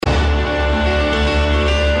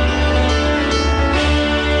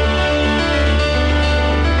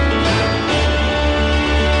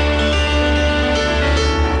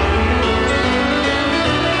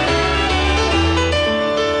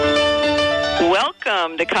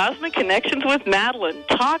Welcome to Cosmic Connections with Madeline,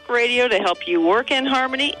 talk radio to help you work in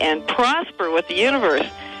harmony and prosper with the universe.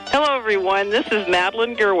 Hello, everyone. This is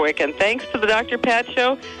Madeline Gerwick, and thanks to the Dr. Pat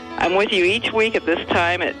Show, I'm with you each week at this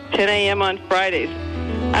time at 10 a.m. on Fridays.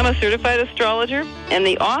 I'm a certified astrologer and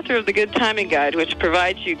the author of the Good Timing Guide, which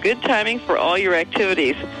provides you good timing for all your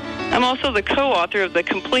activities. I'm also the co-author of the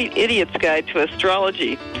Complete Idiot's Guide to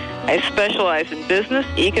Astrology. I specialize in business,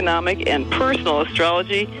 economic, and personal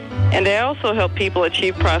astrology, and I also help people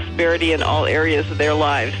achieve prosperity in all areas of their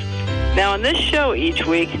lives. Now, on this show each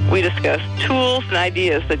week, we discuss tools and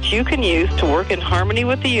ideas that you can use to work in harmony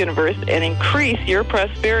with the universe and increase your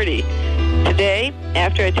prosperity. Today,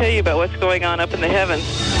 after I tell you about what's going on up in the heavens,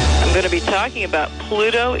 I'm going to be talking about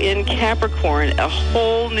Pluto in Capricorn, a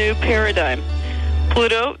whole new paradigm.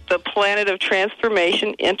 Pluto, the planet of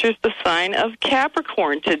transformation, enters the sign of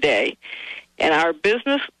Capricorn today, and our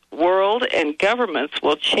business world and governments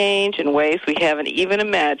will change in ways we haven't even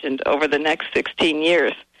imagined over the next 16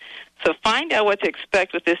 years. So find out what to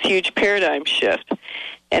expect with this huge paradigm shift.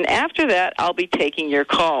 And after that, I'll be taking your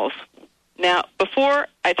calls. Now, before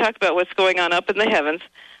I talk about what's going on up in the heavens,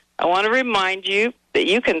 I want to remind you that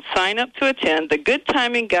you can sign up to attend the Good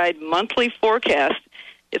Timing Guide monthly forecast.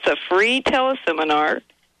 It's a free teleseminar,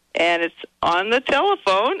 and it's on the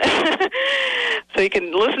telephone, so you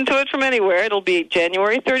can listen to it from anywhere. It'll be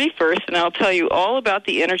January 31st, and I'll tell you all about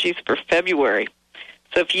the energies for February.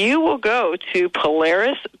 So if you will go to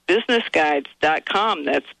PolarisBusinessGuides.com,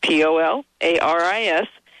 that's Polaris,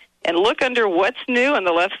 and look under What's New on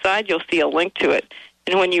the left side, you'll see a link to it.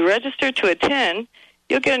 And when you register to attend,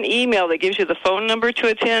 you'll get an email that gives you the phone number to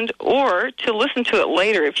attend or to listen to it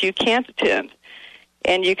later if you can't attend.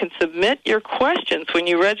 And you can submit your questions when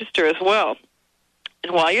you register as well.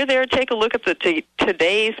 And while you're there, take a look at the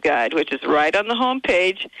Today's Guide, which is right on the home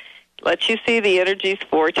page. Lets you see the energies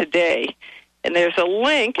for today. And there's a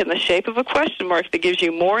link in the shape of a question mark that gives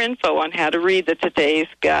you more info on how to read the Today's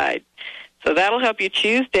Guide. So that'll help you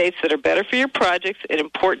choose dates that are better for your projects and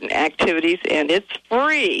important activities, and it's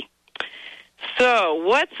free. So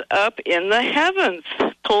what's up in the heavens?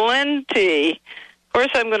 Plenty. Of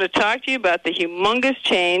course, I'm going to talk to you about the humongous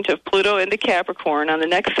change of Pluto into Capricorn on the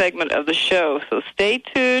next segment of the show. So stay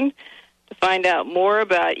tuned to find out more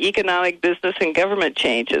about economic, business, and government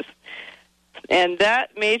changes. And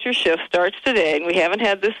that major shift starts today, and we haven't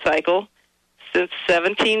had this cycle since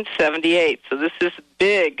 1778. So this is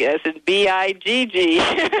big, as in B-I-G-G.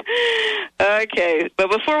 Okay, but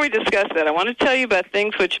before we discuss that, I want to tell you about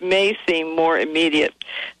things which may seem more immediate.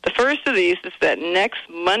 The first of these is that next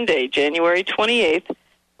Monday, January 28th,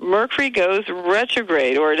 Mercury goes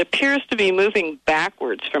retrograde, or it appears to be moving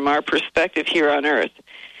backwards from our perspective here on Earth.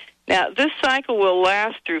 Now, this cycle will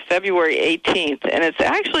last through February 18th, and it's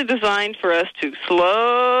actually designed for us to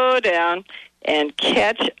slow down and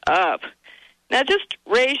catch up. Now, just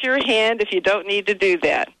raise your hand if you don't need to do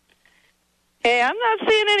that. Hey, I'm not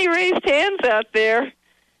seeing any raised hands out there.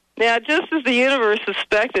 Now, just as the universe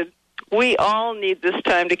suspected, we all need this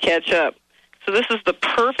time to catch up. So this is the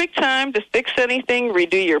perfect time to fix anything,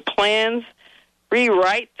 redo your plans,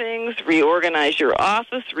 rewrite things, reorganize your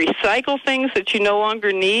office, recycle things that you no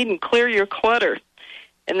longer need, and clear your clutter.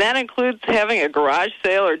 And that includes having a garage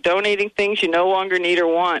sale or donating things you no longer need or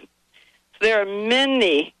want. So there are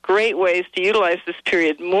many great ways to utilize this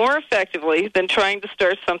period more effectively than trying to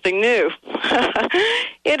start something new.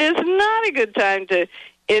 It is not a good time to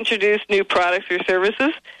introduce new products or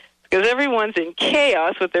services because everyone's in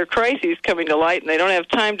chaos with their crises coming to light, and they don't have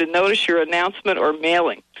time to notice your announcement or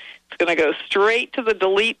mailing. It's going to go straight to the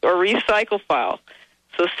delete or recycle file.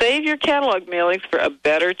 So save your catalog mailings for a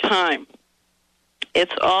better time.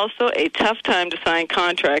 It's also a tough time to sign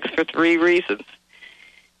contracts for 3 reasons.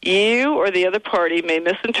 You or the other party may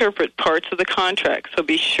misinterpret parts of the contract, so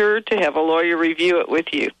be sure to have a lawyer review it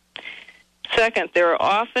with you. Second, there are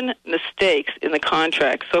often mistakes in the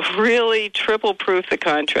contract, so really triple-proof the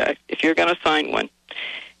contract if you're going to sign one.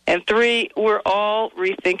 And 3, we're all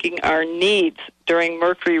rethinking our needs during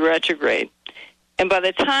Mercury retrograde. And by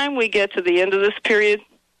the time we get to the end of this period,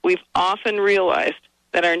 we've often realized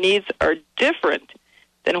that our needs are different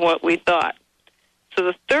than what we thought. So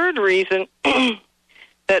the third reason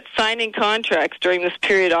that signing contracts during this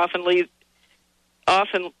period often leads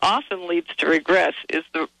to regrets is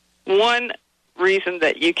the one reason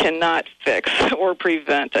that you cannot fix or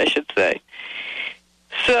prevent, I should say.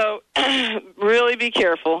 So really be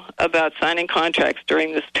careful about signing contracts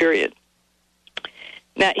during this period.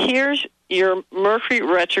 Now, here's your Mercury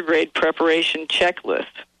retrograde preparation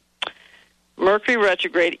checklist. Mercury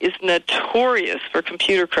retrograde is notorious for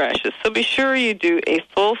computer crashes, so be sure you do a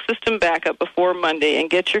full system backup before Monday and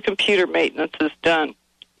get your computer maintenances done,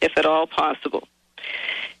 if at all possible.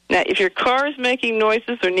 Now, if your car is making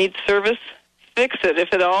noises or needs service, fix it,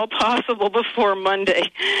 if at all possible, before Monday.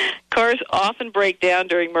 Cars often break down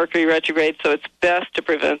during Mercury retrograde, so it's best to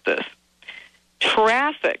prevent this.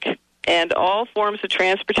 Traffic and all forms of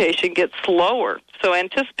transportation get slower, so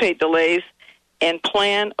anticipate delays and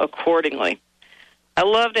plan accordingly. I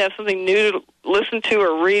love to have something new to listen to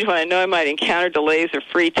or read when I know I might encounter delays or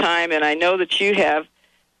free time, and I know that you have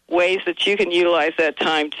ways that you can utilize that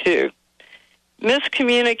time too.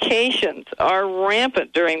 Miscommunications are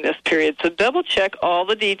rampant during this period, so double-check all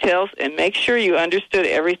the details and make sure you understood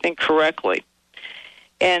everything correctly.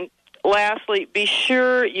 And lastly, be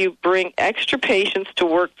sure you bring extra patience to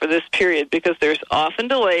work for this period because there's often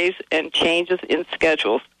delays and changes in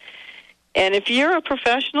schedules. And if you're a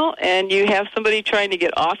professional and you have somebody trying to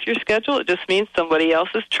get off your schedule, it just means somebody else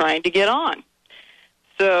is trying to get on.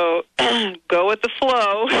 So go with the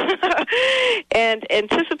flow and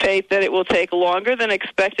anticipate that it will take longer than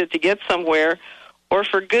expected to get somewhere or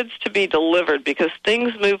for goods to be delivered because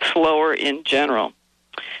things move slower in general.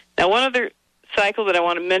 Now, one other cycle that I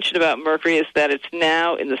want to mention about Mercury is that it's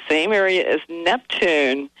now in the same area as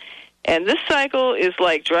Neptune. And this cycle is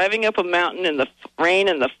like driving up a mountain in the rain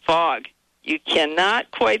and the fog. You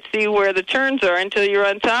cannot quite see where the turns are until you're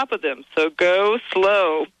on top of them, so go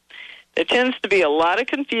slow. There tends to be a lot of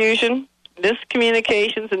confusion,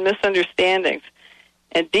 miscommunications, and misunderstandings,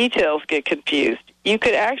 and details get confused. You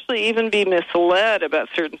could actually even be misled about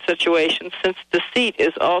certain situations since deceit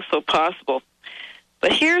is also possible.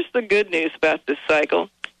 But here's the good news about this cycle.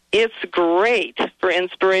 It's great for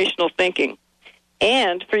inspirational thinking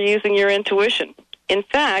and for using your intuition. In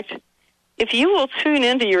fact, if you will tune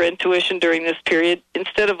into your intuition during this period,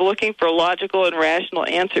 instead of looking for logical and rational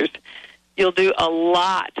answers, you'll do a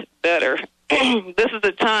lot better. This is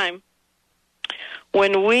a time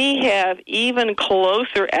when we have even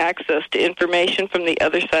closer access to information from the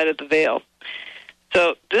other side of the veil.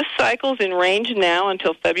 So this cycle's in range now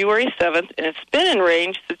until February 7th, and it's been in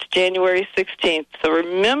range since January 16th. So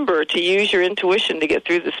remember to use your intuition to get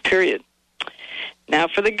through this period. Now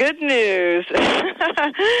for the good news.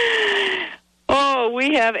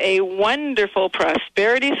 We have a wonderful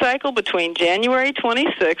prosperity cycle between January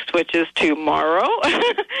 26th, which is tomorrow,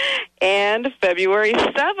 and February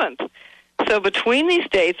 7th. So between these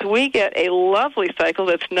dates, we get a lovely cycle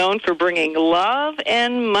that's known for bringing love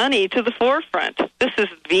and money to the forefront. This is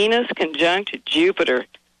Venus conjunct Jupiter.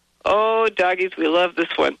 Oh, doggies, we love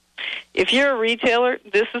this one. If you're a retailer,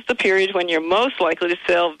 this is the period when you're most likely to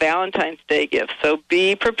sell Valentine's Day gifts, so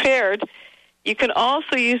be prepared. You can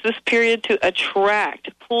also use this period to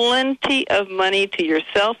attract plenty of money to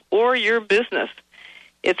yourself or your business.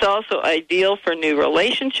 It's also ideal for new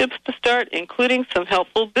relationships to start, including some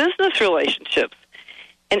helpful business relationships.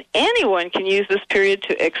 And anyone can use this period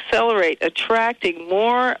to accelerate attracting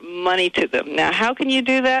more money to them. Now, how can you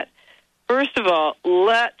do that? First of all,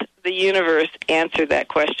 let the universe answer that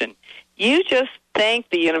question. You just thank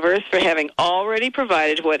the universe for having already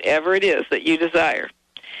provided whatever it is that you desire.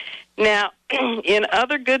 Now, in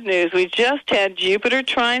other good news, we just had Jupiter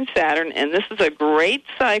trine Saturn, and this is a great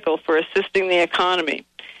cycle for assisting the economy.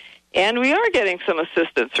 And we are getting some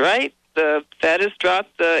assistance, right? The Fed has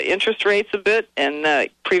dropped the interest rates a bit and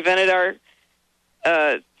prevented our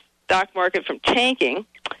stock market from tanking.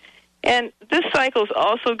 And this cycle is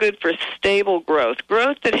also good for stable growth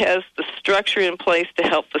that has the structure in place to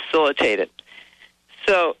help facilitate it.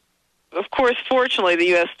 So, of course, fortunately, the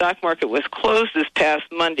U.S. stock market was closed this past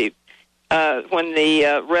Monday when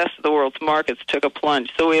the rest of the world's markets took a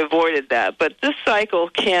plunge, so we avoided that. But this cycle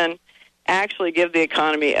can actually give the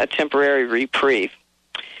economy a temporary reprieve.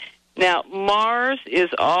 Now, Mars is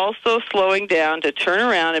also slowing down to turn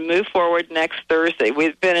around and move forward next Thursday.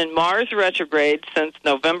 We've been in Mars retrograde since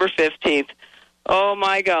November 15th. Oh,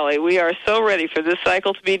 my golly, we are so ready for this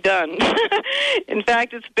cycle to be done. In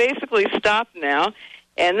fact, it's basically stopped now,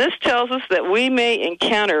 and this tells us that we may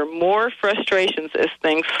encounter more frustrations as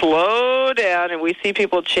things slow down and we see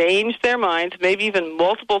people change their minds, maybe even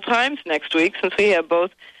multiple times next week, since we have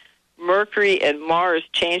both Mercury and Mars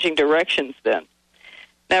changing directions then.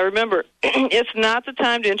 Now, remember, it's not the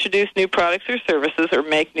time to introduce new products or services or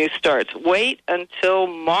make new starts. Wait until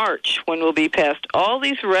March, when we'll be past all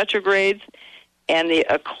these retrogrades and the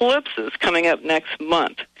eclipses coming up next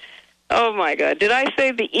month. Oh, my God. Did I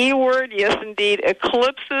say the E word? Yes, indeed.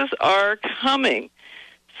 Eclipses are coming.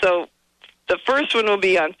 So the first one will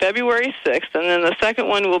be on February 6th, and then the second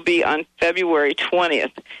one will be on February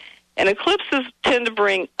 20th. And eclipses tend to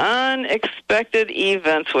bring unexpected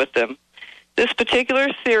events with them. This particular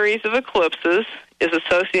series of eclipses is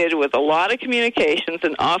associated with a lot of communications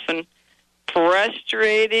and often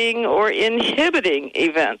frustrating or inhibiting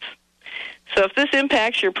events. So if this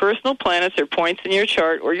impacts your personal planets or points in your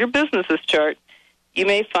chart or your business's chart, you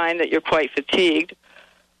may find that you're quite fatigued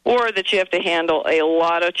or that you have to handle a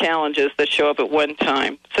lot of challenges that show up at one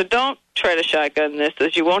time. So don't try to shotgun this,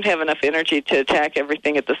 as you won't have enough energy to attack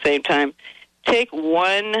everything at the same time. Take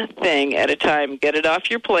one thing at a time, get it off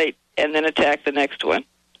your plate, and then attack the next one.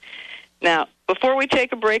 Now, before we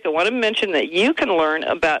take a break, I want to mention that you can learn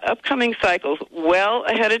about upcoming cycles well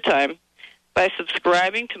ahead of time by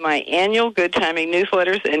subscribing to my annual Good Timing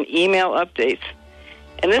newsletters and email updates.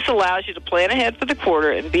 And this allows you to plan ahead for the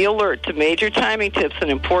quarter and be alert to major timing tips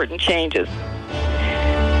and important changes.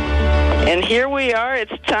 And here we are.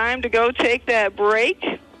 It's time to go take that break.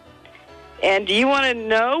 And do you want to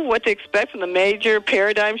know what to expect from the major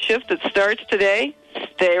paradigm shift that starts today?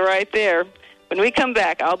 Stay right there. When we come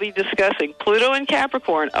back, I'll be discussing Pluto and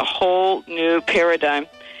Capricorn, a whole new paradigm.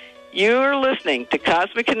 You're listening to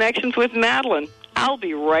Cosmic Connections with Madeline. I'll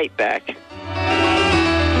be right back.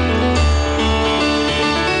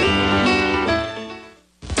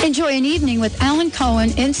 Enjoy an evening with Alan Cohen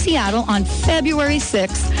in Seattle on February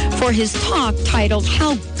 6th for his talk titled,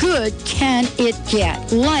 How Good Can It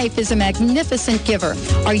Get? Life is a magnificent giver.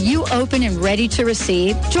 Are you open and ready to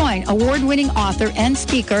receive? Join award-winning author and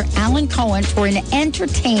speaker Alan Cohen for an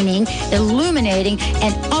entertaining, illuminating,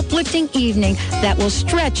 and uplifting evening that will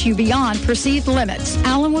stretch you beyond perceived limits.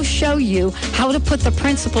 Alan will show you how to put the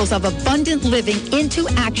principles of abundant living into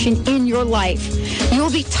action in your life. You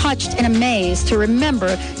will be touched and amazed to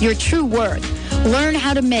remember your true worth. Learn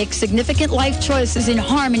how to make significant life choices in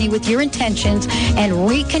harmony with your intentions and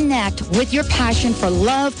reconnect with your passion for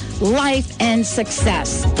love, life, and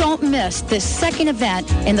success. Don't miss this second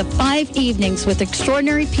event in the 5 Evenings with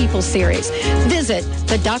Extraordinary People series. Visit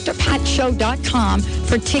thedrpatshow.com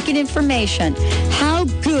for ticket information. How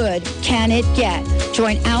good can it get?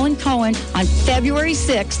 Join Alan Cohen on February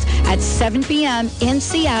 6th at 7 p.m. in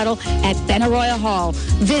Seattle at Benaroya Hall.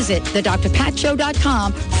 Visit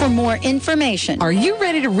thedrpatshow.com for more information. Are you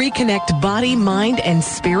ready to reconnect body, mind, and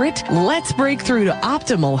spirit? Let's break through to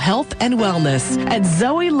optimal health and wellness at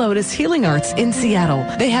Zoe Lotus Healing Arts in Seattle.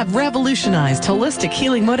 They have revolutionized holistic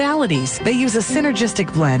healing modalities. They use a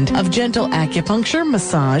synergistic blend of gentle acupuncture,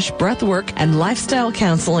 massage, breathwork, and lifestyle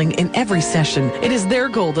counseling in every session. It is their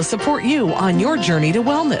goal to support you on your journey to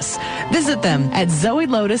wellness. Visit them at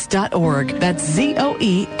zoelotus.org. That's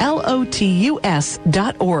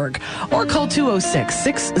ZOELOTUS.org. Or call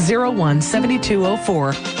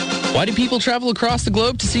 206-601-7204. Why do people travel across the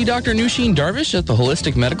globe to see Dr. Nusheen Darvish at the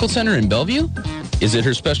Holistic Medical Center in Bellevue? Is it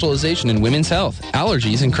her specialization in women's health,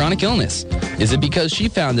 allergies, and chronic illness? Is it because she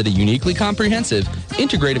founded a uniquely comprehensive,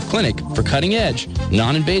 integrative clinic for cutting-edge,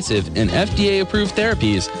 non-invasive, and FDA-approved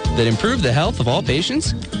therapies that improve the health of all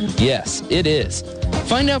patients? Yes, it is.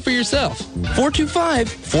 Find out for yourself.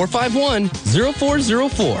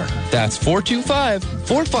 425-451-0404. That's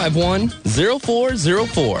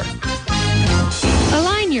 425-451-0404.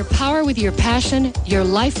 Align your power with your passion, your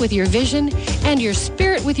life with your vision, and your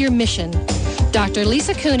spirit with your mission. Dr.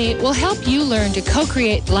 Lisa Cooney will help you learn to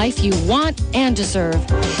co-create life you want and deserve.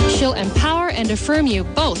 She'll empower and affirm you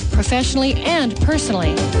both professionally and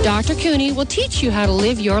personally. Dr. Cooney will teach you how to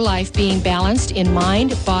live your life being balanced in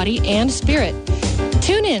mind, body, and spirit.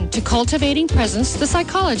 Tune in to Cultivating Presence, the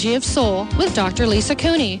Psychology of Soul with Dr. Lisa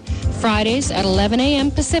Cooney, Fridays at 11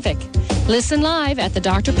 a.m. Pacific. Listen live at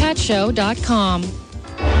thedrpatshow.com.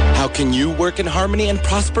 How can you work in harmony and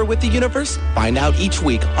prosper with the universe? Find out each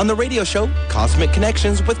week on the radio show Cosmic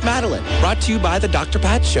Connections with Madeline, brought to you by The Dr.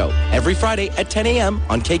 Pat Show, every Friday at 10 a.m.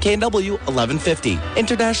 on KKNW 1150.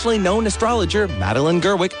 Internationally known astrologer Madeline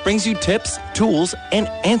Gerwick brings you tips, tools, and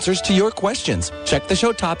answers to your questions. Check the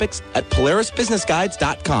show topics at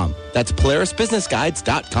PolarisBusinessGuides.com. That's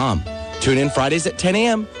PolarisBusinessGuides.com. Tune in Fridays at 10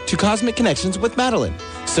 a.m. to Cosmic Connections with Madeline,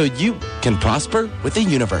 so you can prosper with the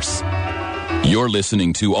universe. You're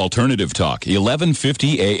listening to Alternative Talk,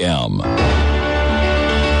 1150 AM.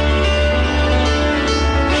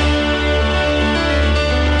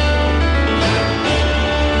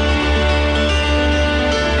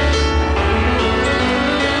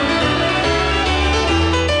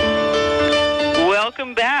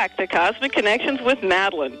 Welcome back to Cosmic Connections with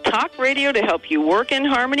Madeline, talk radio to help you work in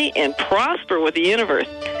harmony and prosper with the universe.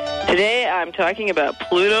 Today I'm talking about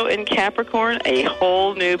Pluto in Capricorn, a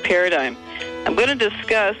whole new paradigm. I'm going to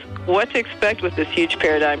discuss what to expect with this huge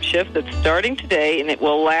paradigm shift that's starting today, and it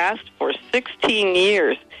will last for 16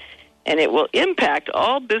 years. and it will impact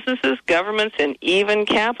all businesses, governments, and even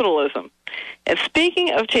capitalism. And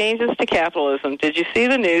speaking of changes to capitalism, did you see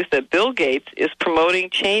the news that Bill Gates is promoting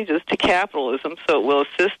changes to capitalism so it will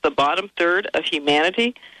assist the bottom third of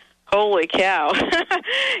humanity? Holy cow.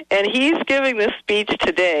 And he's giving this speech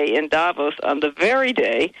today in Davos on the very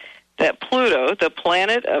day that Pluto, the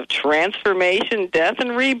planet of transformation, death,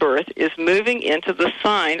 and rebirth, is moving into the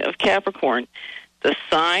sign of Capricorn, the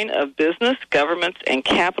sign of business, governments, and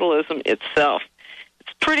capitalism itself.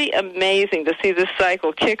 It's pretty amazing to see this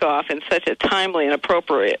cycle kick off in such a timely and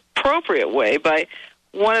appropriate way by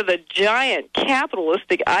one of the giant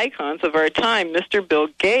capitalistic icons of our time, Mr. Bill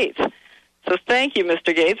Gates. So thank you,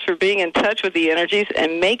 Mr. Gates, for being in touch with the energies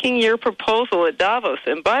and making your proposal at Davos.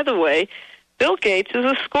 And by the way, Bill Gates is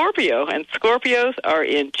a Scorpio, and Scorpios are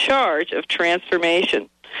in charge of transformation.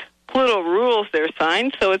 Pluto rules their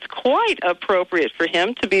sign, so it's quite appropriate for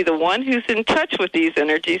him to be the one who's in touch with these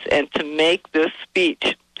energies and to make this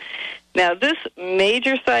speech. Now, this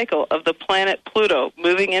major cycle of the planet Pluto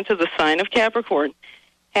moving into the sign of Capricorn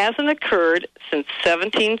hasn't occurred since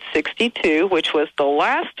 1762, which was the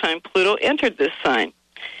last time Pluto entered this sign.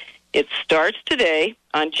 It starts today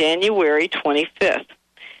on January 25th,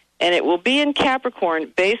 and it will be in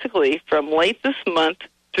Capricorn basically from late this month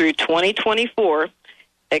through 2024,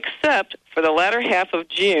 except for the latter half of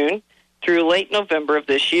June through late November of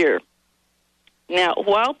this year. Now,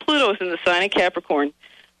 while Pluto is in the sign of Capricorn,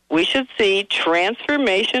 we should see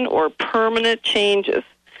transformation or permanent changes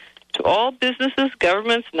to all businesses,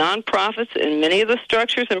 governments, nonprofits, and many of the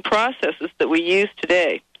structures and processes that we use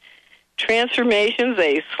today. Transformation is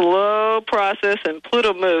a slow process, and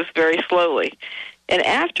Pluto moves very slowly. And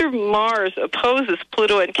after Mars opposes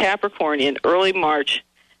Pluto in Capricorn in early March,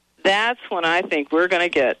 that's when I think we're going to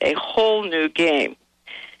get a whole new game.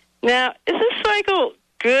 Now, is this cycle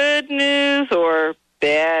good news or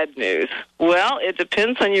bad news? Well, it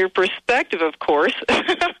depends on your perspective, of course.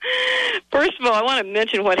 First of all, I want to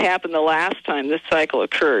mention what happened the last time this cycle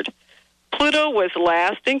occurred. Pluto was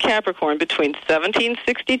last in Capricorn between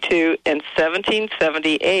 1762 and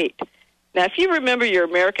 1778. Now, if you remember your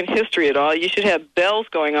American history at all, you should have bells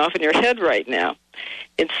going off in your head right now.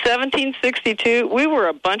 In 1762, we were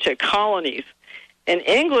a bunch of colonies, and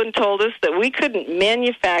England told us that we couldn't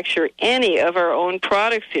manufacture any of our own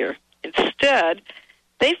products here. Instead,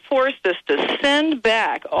 they forced us to send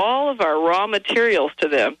back all of our raw materials to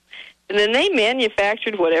them, and then they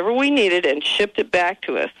manufactured whatever we needed and shipped it back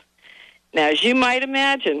to us. Now, as you might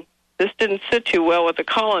imagine, this didn't sit too well with the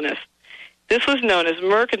colonists. This was known as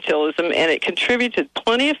mercantilism, and it contributed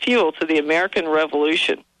plenty of fuel to the American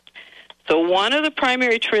Revolution. So one of the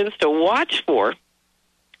primary trends to watch for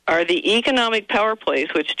are the economic power plays,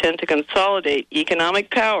 which tend to consolidate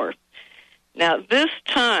economic power. Now, this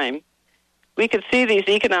time, we could see these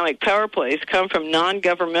economic power plays come from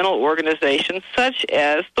non-governmental organizations such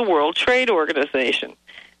as the World Trade Organization.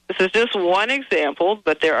 This is just one example,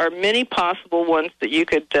 but there are many possible ones that you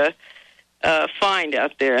could find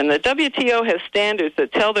out there. And the WTO has standards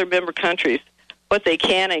that tell their member countries what they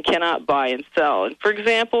can and cannot buy and sell. And, for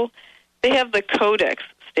example, they have the Codex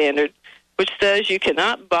standard, which says you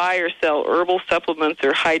cannot buy or sell herbal supplements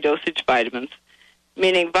or high-dosage vitamins,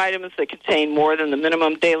 meaning vitamins that contain more than the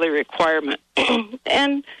minimum daily requirement.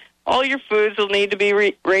 And all your foods will need to be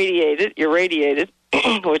irradiated,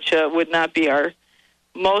 which would not be our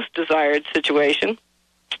most desired situation.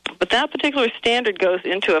 But that particular standard goes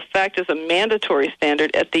into effect as a mandatory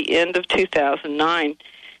standard at the end of 2009.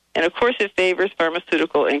 And, of course, it favors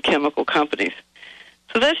pharmaceutical and chemical companies.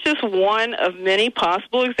 So that's just one of many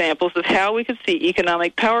possible examples of how we could see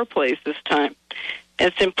economic power plays this time.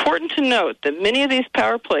 And it's important to note that many of these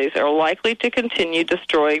power plays are likely to continue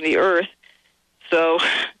destroying the Earth, so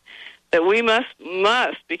that we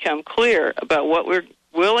must become clear about what we're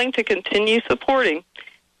willing to continue supporting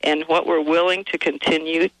and what we're willing to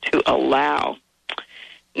continue to allow.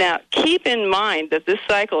 Now, keep in mind that this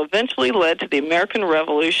cycle eventually led to the American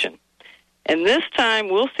Revolution. And this time,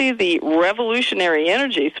 we'll see the revolutionary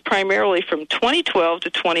energies primarily from 2012 to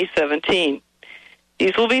 2017.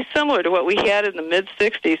 These will be similar to what we had in the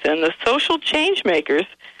mid-'60s, and the social change makers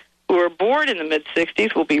who were born in the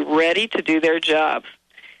mid-'60s will be ready to do their jobs.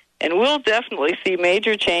 And we'll definitely see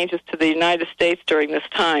major changes to the United States during this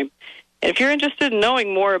time. And if you're interested in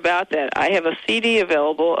knowing more about that, I have a CD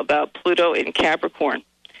available about Pluto in Capricorn.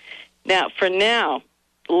 Now, for now,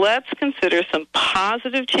 let's consider some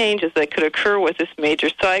positive changes that could occur with this major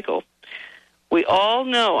cycle. We all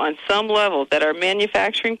know on some level that our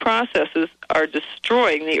manufacturing processes are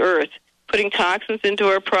destroying the Earth, putting toxins into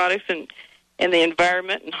our products and the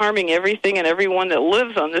environment and harming everything and everyone that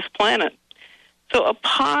lives on this planet. So a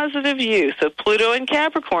positive use of Pluto and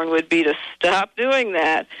Capricorn would be to stop doing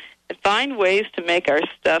that and find ways to make our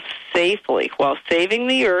stuff safely while saving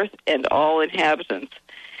the Earth and all inhabitants.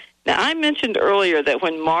 Now, I mentioned earlier that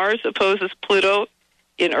when Mars opposes Pluto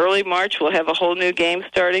in early March, we'll have a whole new game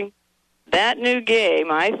starting. That new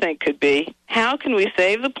game, I think, could be, how can we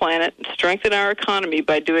save the planet and strengthen our economy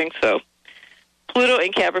by doing so? Pluto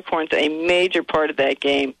in Capricorn is a major part of that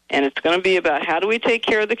game, and it's going to be about how do we take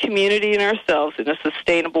care of the community and ourselves in a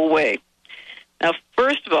sustainable way. Now,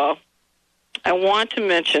 first of all, I want to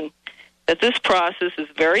mention that this process is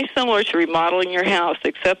very similar to remodeling your house,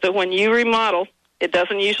 except that when you remodel, it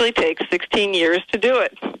doesn't usually take 16 years to do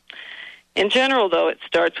it. In general, though, it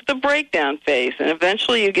starts with the breakdown phase, and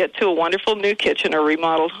eventually you get to a wonderful new kitchen or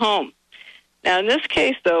remodeled home. Now, in this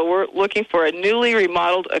case, though, we're looking for a newly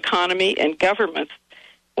remodeled economy and governments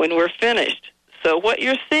when we're finished. So what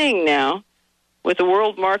you're seeing now, with the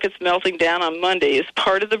world markets melting down on Monday, is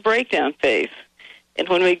part of the breakdown phase. And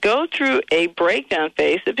when we go through a breakdown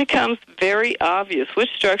phase, it becomes very obvious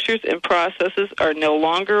which structures and processes are no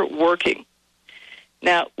longer working.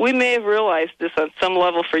 Now, we may have realized this on some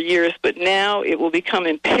level for years, but now it will become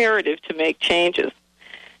imperative to make changes.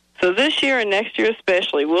 So this year and next year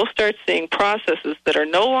especially, we'll start seeing processes that are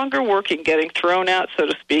no longer working getting thrown out, so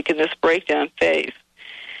to speak, in this breakdown phase.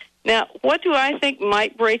 Now, what do I think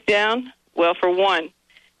might break down? Well, for one,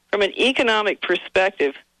 from an economic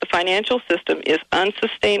perspective, the financial system is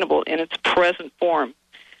unsustainable in its present form.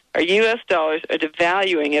 Our U.S. dollars are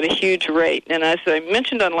devaluing at a huge rate. And as I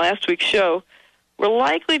mentioned on last week's show, we're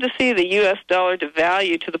likely to see the U.S. dollar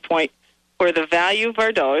devalue to the point where the value of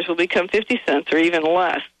our dollars will become 50 cents or even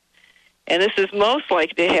less. And this is most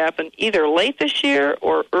likely to happen either late this year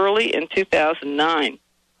or early in 2009.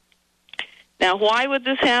 Now, why would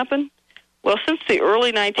this happen? Well, since the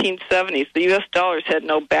early 1970s, the U.S. dollars had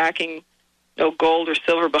no backing, no gold or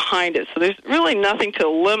silver behind it. So there's really nothing to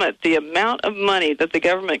limit the amount of money that the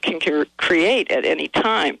government can create at any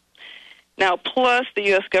time. Now, plus, the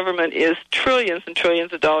U.S. government is trillions and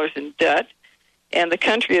trillions of dollars in debt, and the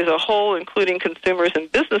country as a whole, including consumers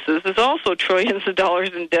and businesses, is also trillions of dollars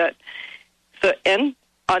in debt. So, and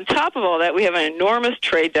on top of all that, we have an enormous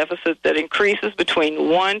trade deficit that increases between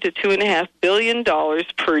 $1 to $2.5 billion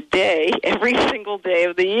per day, every single day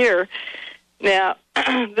of the year. Now,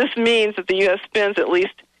 this means that the U.S. spends at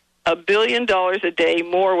least $1 billion a day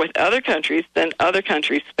more with other countries than other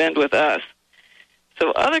countries spend with us.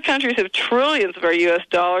 So other countries have trillions of our U.S.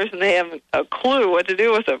 dollars, and they haven't a clue what to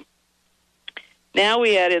do with them. Now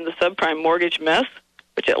we add in the subprime mortgage mess,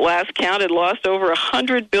 which at last count had lost over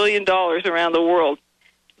 $100 billion around the world.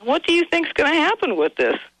 What do you think is going to happen with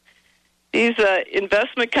this? These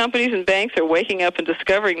investment companies and banks are waking up and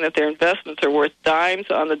discovering that their investments are worth dimes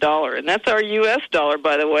on the dollar. And that's our U.S. dollar,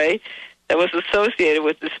 by the way, that was associated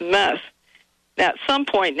with this mess. Now, at some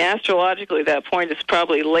point, and astrologically, that point is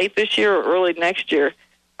probably late this year or early next year,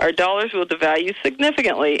 our dollars will devalue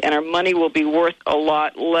significantly and our money will be worth a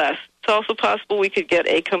lot less. It's also possible we could get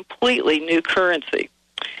a completely new currency.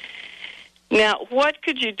 Now, what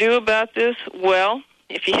could you do about this? Well,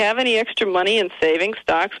 if you have any extra money in savings,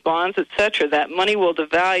 stocks, bonds, etc., that money will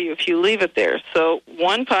devalue if you leave it there. So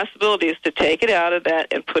one possibility is to take it out of that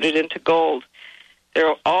and put it into gold. There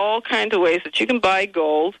are all kinds of ways that you can buy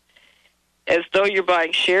gold as though you're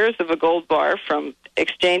buying shares of a gold bar from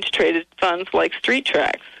exchange-traded funds like Street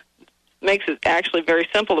Tracks. It makes it actually very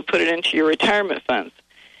simple to put it into your retirement funds.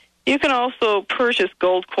 You can also purchase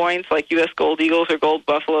gold coins like U.S. Gold Eagles or Gold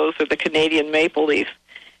Buffaloes or the Canadian Maple Leaf.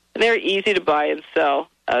 And they're easy to buy and sell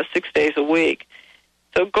 6 days a week.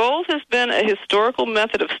 So gold has been a historical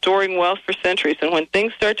method of storing wealth for centuries, and when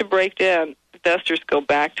things start to break down, investors go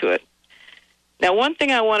back to it. Now, one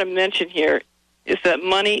thing I want to mention here is that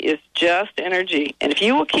money is just energy, and if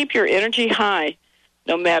you will keep your energy high,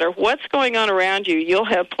 no matter what's going on around you, you'll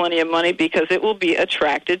have plenty of money because it will be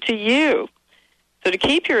attracted to you. So to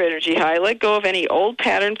keep your energy high, let go of any old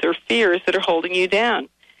patterns or fears that are holding you down.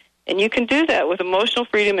 And you can do that with emotional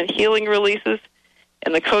freedom and healing releases.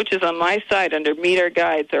 And the coaches on my site under Meet Our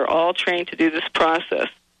Guides are all trained to do this process.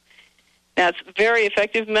 Now, it's a very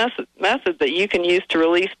effective method that you can use to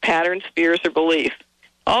release patterns, fears, or beliefs.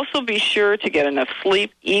 Also, be sure to get enough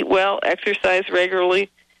sleep, eat well, exercise regularly.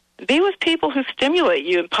 Be with people who stimulate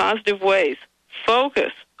you in positive ways.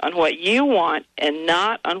 Focus on what you want and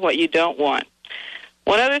not on what you don't want.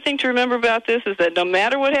 One other thing to remember about this is that no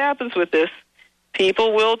matter what happens with this,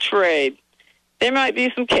 people will trade. There might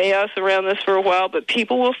be some chaos around this for a while, but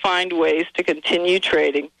people will find ways to continue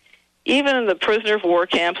trading. Even in the prisoner of war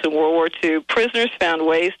camps in World War II, prisoners found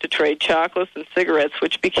ways to trade chocolates and cigarettes,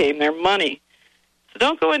 which became their money. So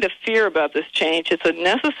don't go into fear about this change. It's a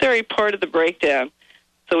necessary part of the breakdown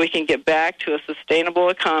so we can get back to a sustainable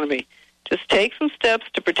economy. Just take some steps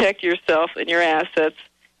to protect yourself and your assets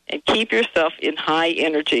and keep yourself in high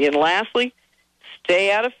energy. And lastly,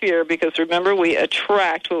 stay out of fear, because remember, we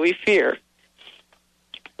attract what we fear.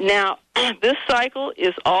 Now, this cycle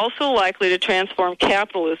is also likely to transform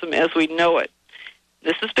capitalism as we know it.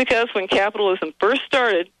 This is because when capitalism first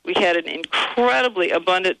started, we had an incredibly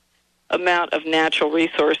abundant amount of natural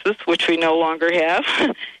resources, which we no longer have,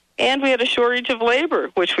 and we had a shortage of labor,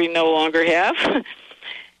 which we no longer have.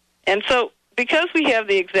 And so, because we have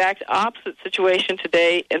the exact opposite situation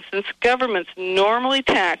today, and since governments normally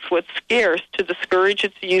tax what's scarce to discourage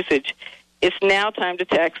its usage, it's now time to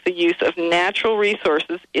tax the use of natural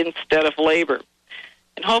resources instead of labor.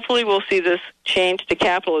 And hopefully we'll see this change to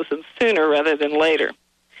capitalism sooner rather than later.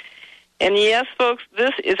 And yes, folks,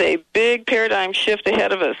 this is a big paradigm shift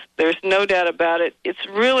ahead of us. There's no doubt about it. It's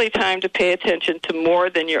really time to pay attention to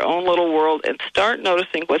more than your own little world and start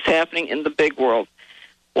noticing what's happening in the big world.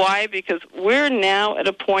 Why? Because we're now at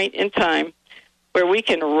a point in time where we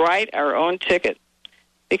can write our own ticket,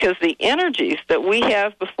 because the energies that we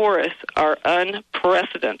have before us are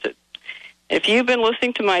unprecedented. If you've been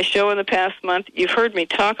listening to my show in the past month, you've heard me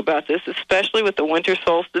talk about this, especially with the winter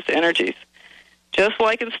solstice energies. Just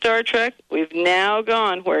like in Star Trek, we've now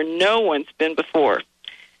gone where no one's been before.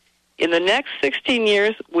 In the next 16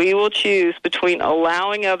 years, we will choose between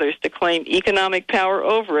allowing others to claim economic power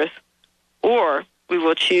over us, or we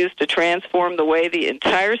will choose to transform the way the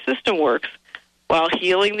entire system works while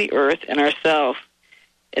healing the earth and ourselves.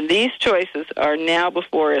 And these choices are now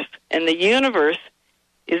before us, and the universe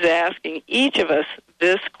is asking each of us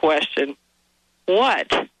this question: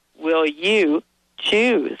 what will you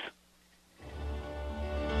choose?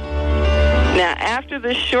 Now, after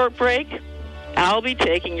this short break, I'll be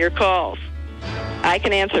taking your calls. I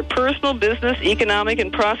can answer personal, business, economic,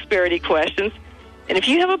 and prosperity questions. And if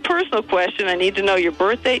you have a personal question, I need to know your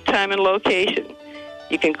birth date, time, and location.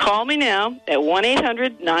 You can call me now at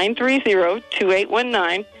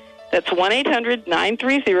 1-800-930-2819. That's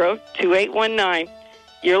 1-800-930-2819.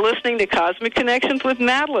 You're listening to Cosmic Connections with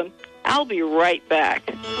Madeline. I'll be right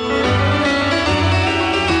back.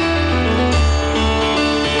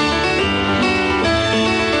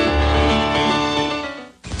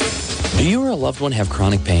 Do you or a loved one have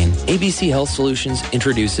chronic pain? ABC Health Solutions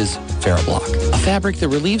introduces Ferroblock, a fabric that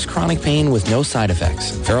relieves chronic pain with no side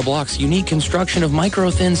effects. Ferroblock's unique construction of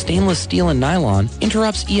micro-thin stainless steel and nylon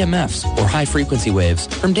interrupts EMFs, or high-frequency waves,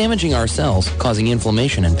 from damaging our cells, causing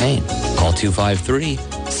inflammation and pain. Call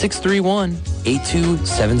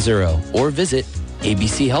 253-631-8270 or visit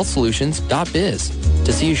abchealthsolutions.biz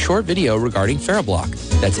to see a short video regarding Ferroblock.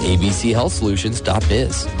 That's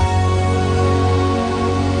abchealthsolutions.biz.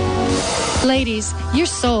 Ladies, your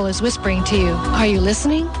soul is whispering to you. Are you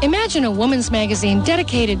listening? Imagine a woman's magazine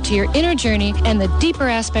dedicated to your inner journey and the deeper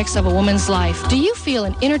aspects of a woman's life. Do you feel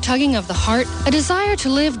an inner tugging of the heart, a desire to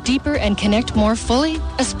live deeper and connect more fully?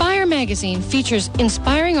 Aspire magazine features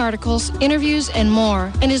inspiring articles, interviews, and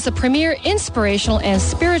more, and is the premier inspirational and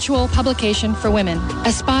spiritual publication for women.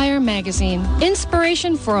 Aspire magazine,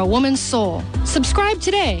 inspiration for a woman's soul. Subscribe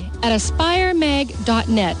today at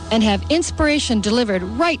aspiremag.net and have inspiration delivered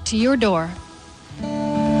right to your door.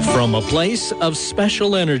 From a place of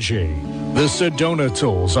special energy, the Sedona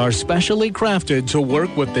tools are specially crafted to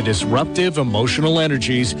work with the disruptive emotional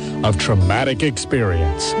energies of traumatic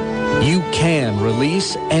experience. You can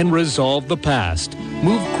release and resolve the past,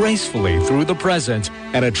 move gracefully through the present,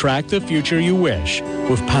 and attract the future you wish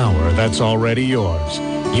with power that's already yours.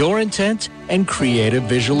 Your intent and creative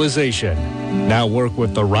visualization. Now work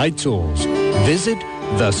with the right tools. Visit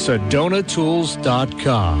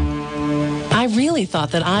thesedonatools.com. I really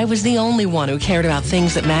thought that I was the only one who cared about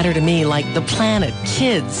things that matter to me, like the planet,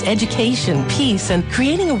 kids, education, peace, and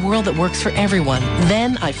creating a world that works for everyone.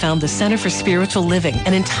 Then I found the Center for Spiritual Living,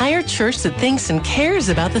 an entire church that thinks and cares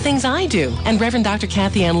about the things I do. And Reverend Dr.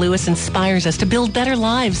 Kathy Ann Lewis inspires us to build better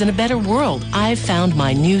lives and a better world. I've found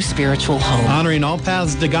my new spiritual home. Honoring all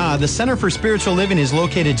paths to God, the Center for Spiritual Living is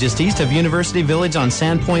located just east of University Village on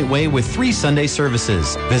Sandpoint Way with 3 Sunday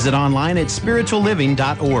services. Visit online at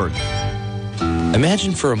spiritualliving.org.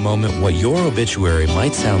 Imagine for a moment what your obituary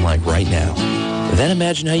might sound like right now. Then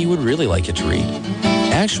imagine how you would really like it to read.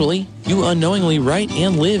 Actually, you unknowingly write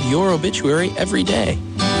and live your obituary every day.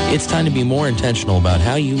 It's time to be more intentional about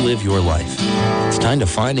how you live your life. It's time to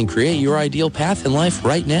find and create your ideal path in life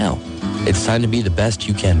right now. It's time to be the best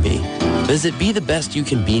you can be. Visit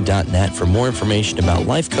BeTheBestYouCanBe.net for more information about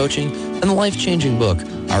life coaching and the life-changing book,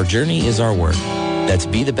 Our Journey is Our Work. That's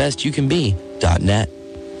BeTheBestYouCanBe.net.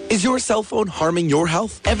 Is your cell phone harming your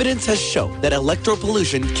health? Evidence has shown that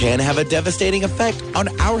electropollution can have a devastating effect on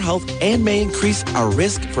our health and may increase our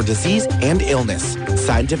risk for disease and illness.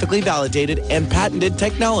 Scientifically validated and patented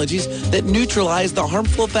technologies that neutralize the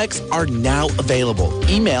harmful effects are now available.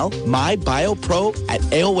 Email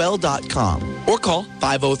mybiopro@aol.com or call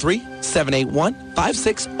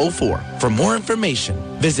 503-781-5604. For more information,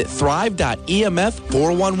 visit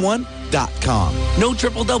thrive.emf411.com. No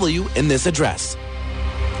triple W in this address.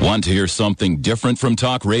 Want to hear something different from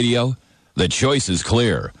talk radio? The choice is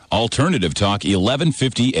clear. Alternative Talk,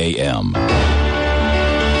 1150 AM.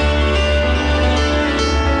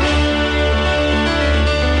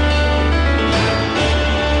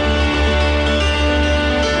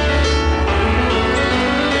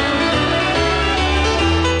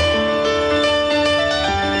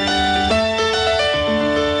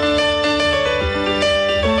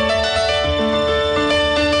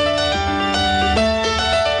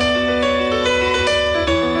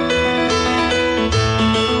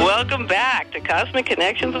 Cosmic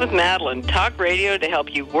Connections with Madeline, talk radio to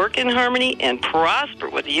help you work in harmony and prosper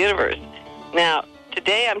with the universe. Now,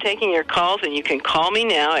 today I'm taking your calls, and you can call me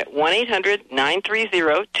now at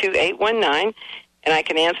 1-800-930-2819, and I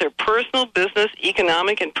can answer personal, business,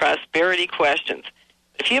 economic, and prosperity questions.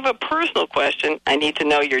 If you have a personal question, I need to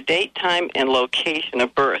know your date, time, and location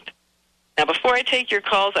of birth. Now, before I take your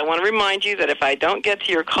calls, I want to remind you that if I don't get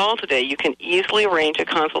to your call today, you can easily arrange a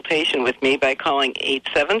consultation with me by calling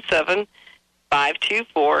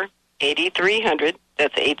 877-524-8300.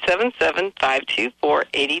 That's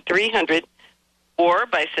 877-524-8300. Or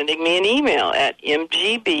by sending me an email at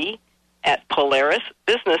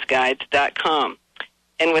mgb@polarisbusinessguides.com.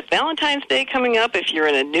 And with Valentine's Day coming up, if you're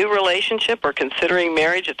in a new relationship or considering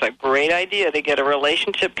marriage, it's a great idea to get a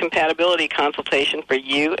relationship compatibility consultation for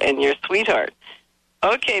you and your sweetheart.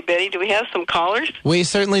 Okay, Betty, do we have some callers? We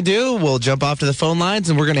certainly do. We'll jump off to the phone lines,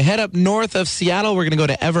 and we're going to head up north of Seattle. We're going to go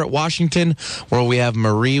to Everett, Washington, where we have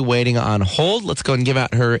Marie waiting on hold. Let's go and give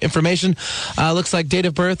out her information. Looks like date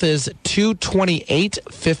of birth is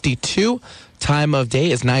 2/28/52. Time of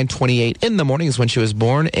day is 9:28 in the morning is when she was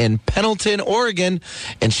born in Pendleton, Oregon.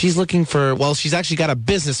 And she's looking for, well, she's actually got a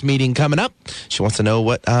business meeting coming up. She wants to know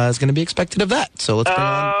what is going to be expected of that. So let's bring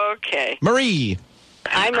on Marie.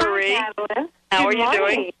 Hi, Marie. Hi, Madeline. How are Good you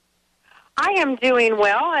morning. doing? I am doing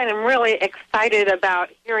well, and I'm really excited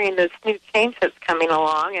about hearing this new change that's coming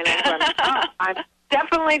along. And I'm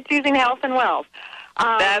definitely choosing health and wealth.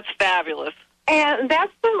 That's fabulous. And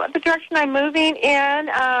that's the direction I'm moving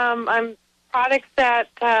in. I'm products that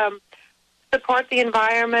support the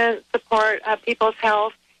environment, support people's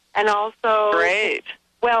health, and also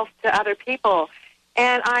wealth to other people.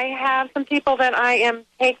 And I have some people that I am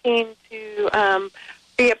taking to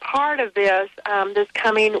be a part of this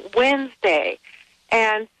coming Wednesday.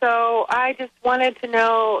 And so I just wanted to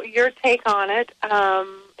know your take on it.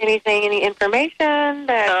 Any information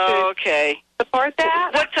that could support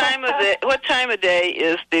that? What time of day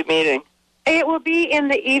is the meeting? It will be in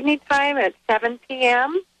the evening time at 7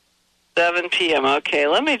 p.m. 7 p.m. Okay,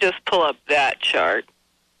 let me just pull up that chart,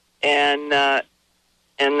 and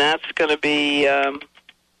that's going to be on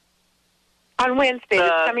Wednesday,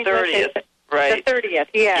 the coming 30th, Wednesday, right? The 30th,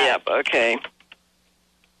 yeah. Yep. Okay.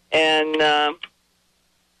 And let's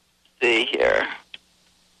see here.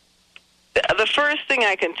 The first thing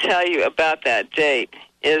I can tell you about that date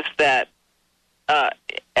is that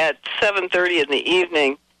at 7:30 in the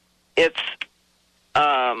evening, it's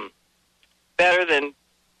better than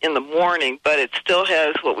in the morning, but it still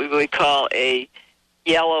has what we would call a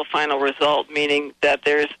yellow final result, meaning that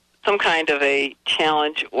there's some kind of a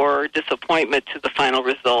challenge or disappointment to the final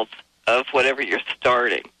results of whatever you're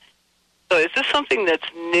starting. So is this something that's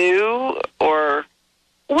new or?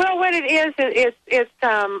 Well, what it is, it's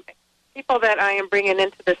people that I am bringing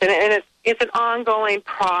into this, and it's an ongoing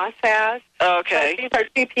process. Okay. So these are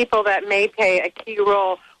two people that may play a key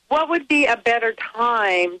role. What would be a better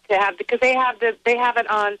time to have? Because they have it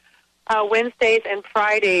on Wednesdays and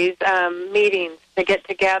Fridays meetings to get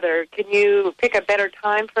together. Can you pick a better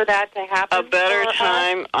time for that to happen? A better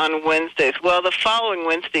time on Wednesdays. Well, the following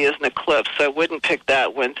Wednesday is an eclipse, so I wouldn't pick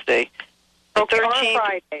that Wednesday. The 13th, or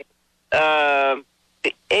Friday. The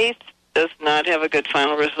 8th does not have a good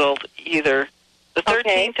final result either. The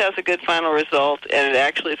 13th has a good final result, and it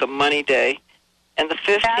actually is a money day. And the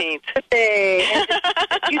 15th. That's the day.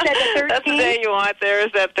 You said the 13th? That's the day you want there,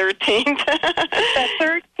 is that 13th? The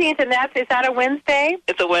 13th, and is that a Wednesday?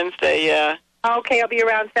 It's a Wednesday, yeah. Okay, it'll be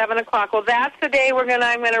around 7 o'clock. Well, that's the day I'm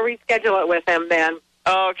going to reschedule it with him then.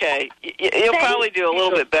 Okay. You'll probably do a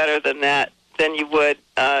little bit better than that, than you would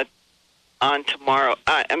on tomorrow.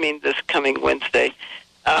 This coming Wednesday.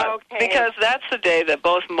 Okay. Because that's the day that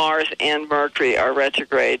both Mars and Mercury are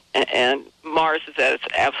retrograde, and Mars is at its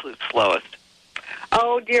absolute slowest.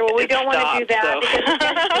 Oh, dear. Well, we don't want to do that so. because it's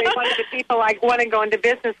actually one of the people I want to go into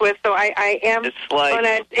business with, so I am going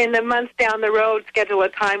to, in the months down the road, schedule a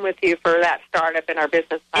time with you for that startup in our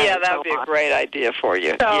business plan. Yeah, that would be a great idea for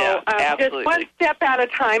you. So, yeah, absolutely. just one step at a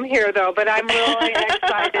time here, though, but I'm really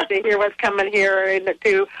excited to hear what's coming here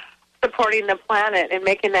to supporting the planet and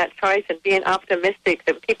making that choice and being optimistic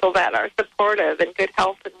and people that are supportive and good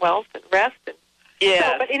health and wealth and rest.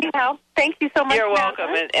 Yeah. So, but anyhow, thank you so much. You're welcome,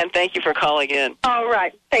 and thank you for calling in. All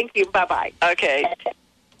right. Thank you. Bye-bye. Okay.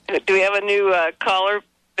 Do we have a new caller,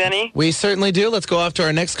 Benny? We certainly do. Let's go off to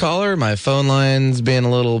our next caller. My phone line's being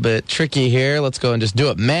a little bit tricky here. Let's go and just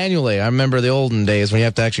do it manually. I remember the olden days when you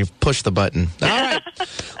have to actually push the button. All right.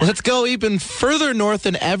 Let's go even further north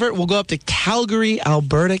than ever. We'll go up to Calgary,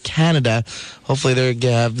 Alberta, Canada. Hopefully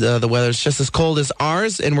the weather's just as cold as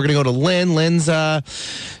ours. And we're going to go to Lynn. Lynn's,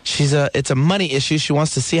 it's a money issue. She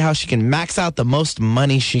wants to see how she can max out the most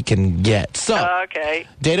money she can get. So, okay.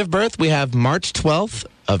 Date of birth, we have March 12th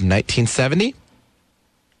of 1970.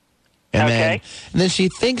 And then she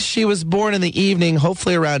thinks she was born in the evening,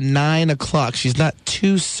 hopefully around 9 o'clock. She's not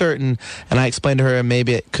too certain, and I explained to her, and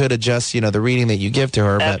maybe it could adjust, the reading that you give to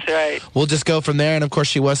her. That's right. We'll just go from there. And, of course,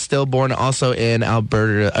 she was still born also in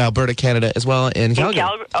Alberta, Canada, as well in Calgary.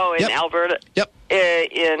 In Alberta? Yep.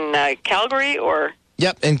 In Calgary or?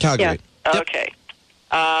 Yep, in Calgary. Yeah. Yep. Okay.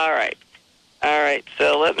 All right.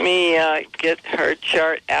 So let me get her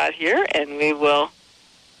chart out here, and we will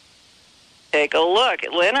take a look.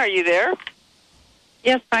 Lynn, are you there?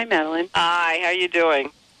 Yes, hi, Madeline. Hi, how are you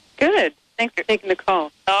doing? Good. Thanks for taking the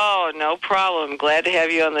call. Oh, no problem. Glad to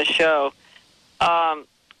have you on the show.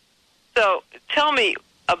 So tell me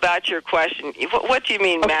about your question. What do you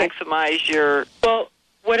mean maximize your... Well,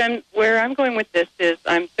 where I'm going with this is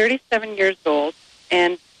I'm 37 years old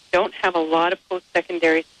and don't have a lot of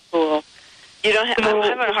post-secondary school. You don't have... I'm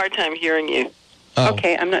having a hard time hearing you. Oh.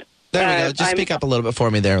 Okay, I'm not... There we go. Just speak up a little bit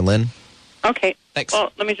for me there, Lynn. Okay. Thanks.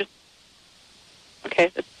 Well, let me just...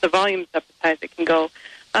 Okay, the volume's up as high as it can go.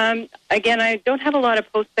 Again, I don't have a lot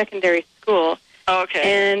of post-secondary school.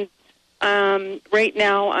 Okay. And right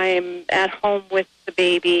now I'm at home with the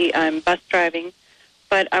baby. I'm bus driving.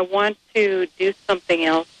 But I want to do something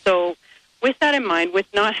else. So with that in mind, with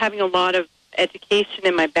not having a lot of education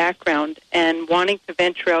in my background and wanting to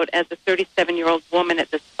venture out as a 37-year-old woman at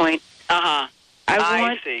this point, I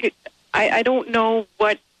don't know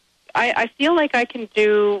what... I feel like I can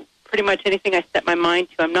do pretty much anything I set my mind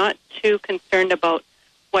to. I'm not too concerned about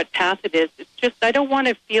what path it is. It's just I don't want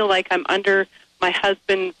to feel like I'm under my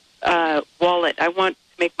husband's wallet. I want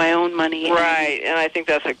to make my own money. Right, and I think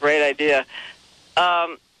that's a great idea. Now,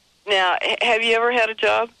 have you ever had a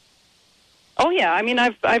job? Oh, yeah. I mean,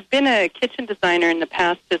 I've been a kitchen designer in the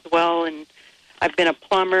past as well, and I've been a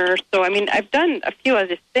plumber. So, I mean, I've done a few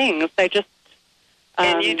other things. I just...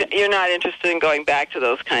 and you're not interested in going back to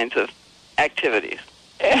those kinds of activities?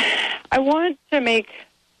 I want to make,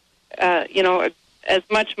 as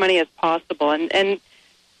much money as possible. And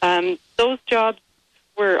those jobs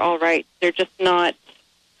were all right. They're just not...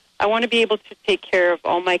 I want to be able to take care of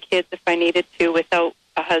all my kids if I needed to without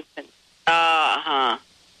a husband. Uh-huh.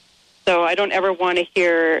 So I don't ever want to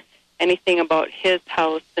hear anything about his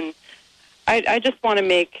house. And I just want to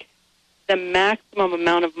make the maximum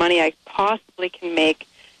amount of money I possibly can make,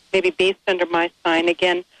 maybe based under my sign.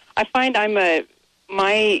 Again, I find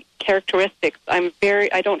my characteristics,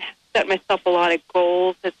 I don't set myself a lot of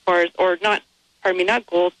goals as far as, not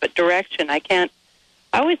goals, but direction. I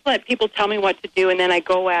always let people tell me what to do, and then I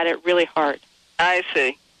go at it really hard. I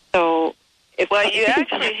see. So, you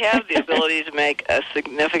actually have the ability to make a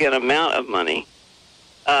significant amount of money.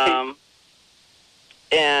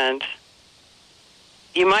 And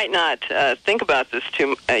you might not think about this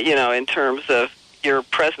too, in terms of your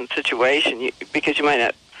present situation, because you might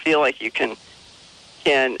not feel like you can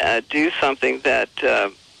do something that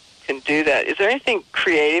can do that. Is there anything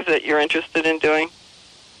creative that you're interested in doing?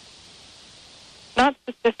 Not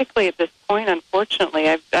specifically at this point, unfortunately.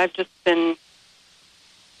 I've just been,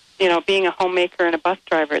 being a homemaker and a bus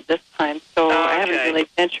driver at this time, so I haven't really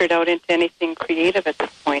ventured out into anything creative at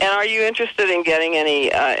this point. And are you interested in getting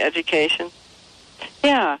any education?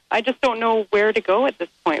 Yeah, I just don't know where to go at this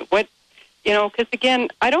point. Because again,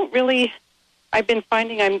 I've been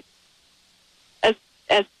finding I'm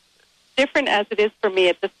as different as it is for me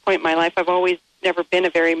at this point in my life. I've always never been a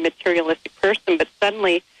very materialistic person, but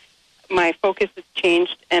suddenly my focus has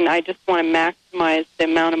changed, and I just want to maximize the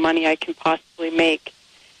amount of money I can possibly make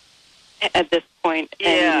at this point.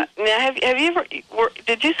 Yeah. Now, have you ever?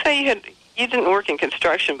 Did you say you didn't work in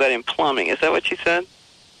construction, but in plumbing. Is that what you said?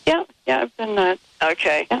 Yeah, I've done that.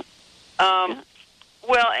 Okay. Yeah.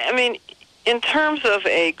 Well, I mean, in terms of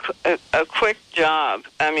a quick job,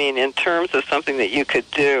 I mean, in terms of something that you could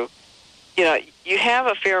do, you know, you have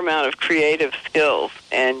a fair amount of creative skills,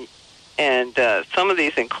 and some of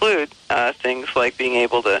these include things like being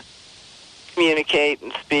able to communicate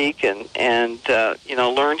and speak, and you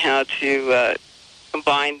know, learn how to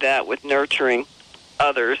combine that with nurturing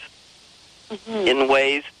others in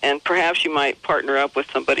ways, and perhaps you might partner up with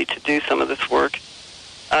somebody to do some of this work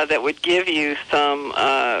that would give you some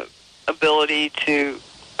ability to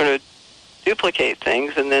sort of duplicate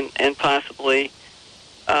things and possibly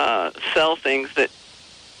sell things that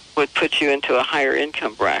would put you into a higher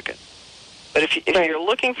income bracket. But if you're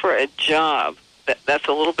looking for a job, that's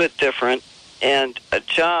a little bit different. And a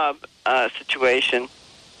job situation,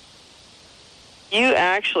 you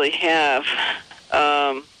actually have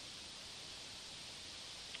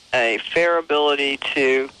a fair ability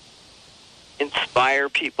to inspire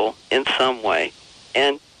people in some way,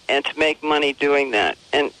 and to make money doing that.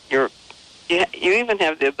 And you even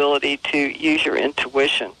have the ability to use your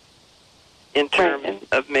intuition in terms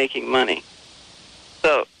of making money.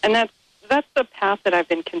 So, and that's the path that I've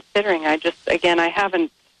been considering. I've just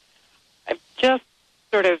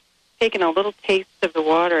sort of taken a little taste of the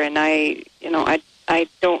water, and I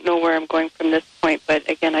don't know where I'm going from this point, but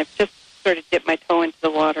again, I've just sort of dipped my toe into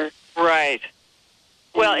the water. Right.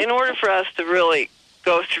 Well, in order for us to really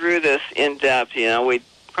go through this in depth, you know, we'd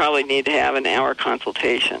probably need to have an hour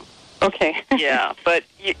consultation. Okay. Yeah, but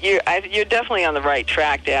you're definitely on the right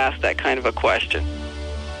track to ask that kind of a question.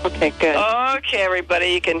 Okay, good. Okay, everybody,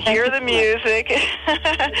 you can hear the music.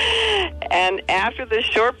 And after this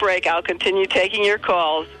short break, I'll continue taking your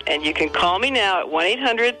calls. And you can call me now at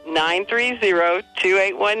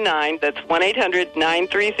 1-800-930-2819. That's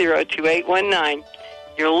 1-800-930-2819.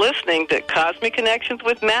 You're listening to Cosmic Connections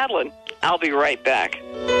with Madeline. I'll be right back.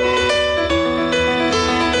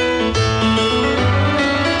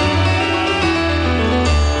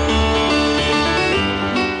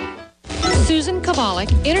 Susan Kovalik,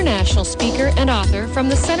 international speaker and author from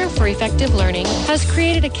the Center for Effective Learning, has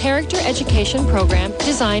created a character education program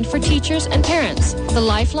designed for teachers and parents. The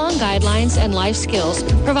lifelong guidelines and life skills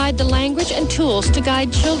provide the language and tools to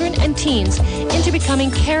guide children and teens into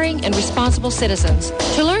becoming caring and responsible citizens.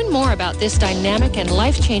 To learn more about this dynamic and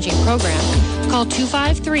life-changing program, call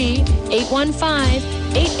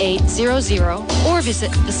 253-815-8800 or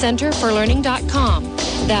visit thecenterforlearning.com.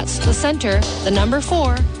 That's the center, the number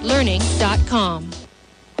 4, learning.com.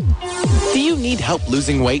 Do you need help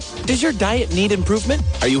losing weight? Does your diet need improvement?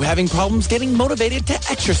 Are you having problems getting motivated to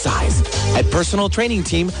exercise? At Personal Training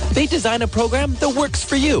Team, they design a program that works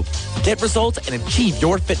for you. Get results and achieve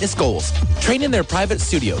your fitness goals. Train in their private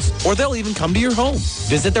studios, or they'll even come to your home.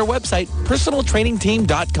 Visit their website,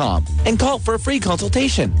 personaltrainingteam.com, and call for a free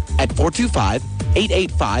consultation at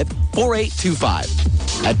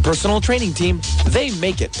 425-885-4825. At Personal Training Team, they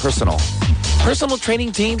make it personal.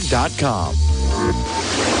 personaltrainingteam.com.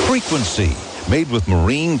 Frequency, made with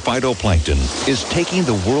marine phytoplankton, is taking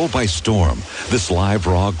the world by storm. This live,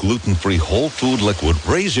 raw, gluten-free whole food liquid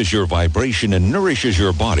raises your vibration and nourishes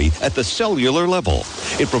your body at the cellular level.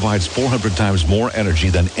 It provides 400 times more energy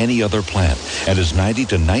than any other plant and is 90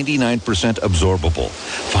 to 99% absorbable.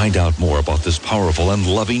 Find out more about this powerful and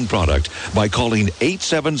loving product by calling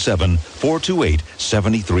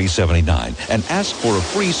 877-428-7379 and ask for a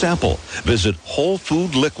free sample. Visit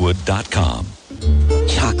wholefoodliquid.com.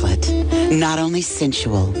 Chocolate. Not only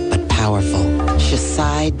sensual, but powerful.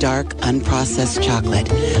 Shasai dark, unprocessed chocolate.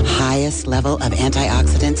 Highest level of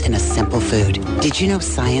antioxidants in a simple food. Did you know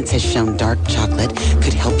science has shown dark chocolate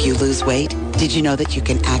could help you lose weight? Did you know that you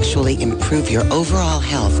can actually improve your overall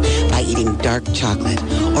health by eating dark chocolate?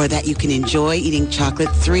 Or that you can enjoy eating chocolate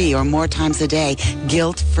 3 or more times a day,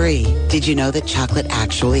 guilt-free? Did you know that chocolate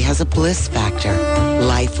actually has a bliss factor?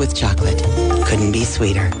 Life with chocolate. Couldn't be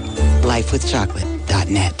sweeter.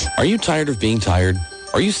 LifeWithChocolate.net. Are you tired of being tired?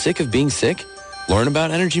 Are you sick of being sick? Learn about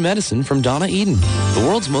energy medicine from Donna Eden, the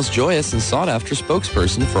world's most joyous and sought-after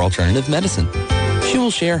spokesperson for alternative medicine. She will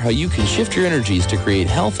share how you can shift your energies to create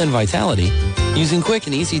health and vitality using quick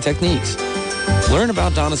and easy techniques. Learn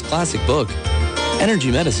about Donna's classic book, Energy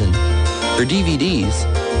Medicine, her DVDs,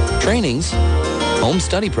 trainings, home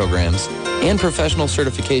study programs, and professional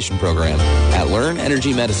certification program at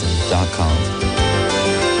learnenergymedicine.com.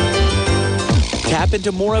 Tap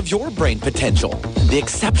into more of your brain potential. The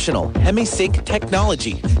exceptional HemiSync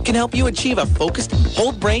technology can help you achieve a focused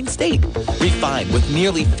whole brain state. Refined with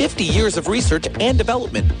nearly 50 years of research and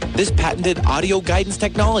development, this patented audio guidance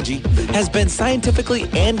technology has been scientifically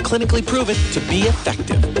and clinically proven to be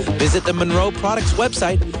effective. Visit the Monroe Products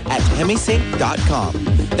website at hemisync.com.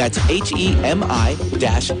 That's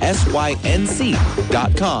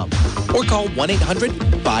HEMI-SYNC.com. Or call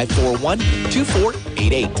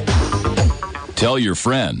 1-800-541-2488. Tell your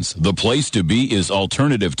friends the place to be is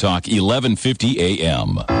Alternative Talk 1150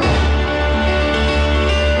 AM.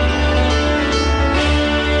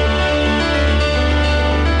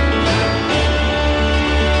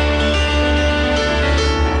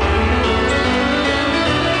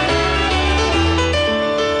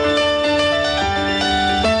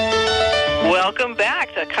 Welcome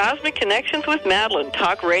back to Cosmic Connections with Madeline,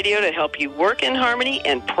 talk radio to help you work in harmony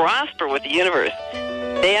and prosper with the universe.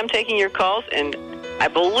 Today I'm taking your calls, and I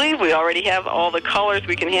believe we already have all the callers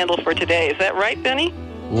we can handle for today. Is that right, Benny?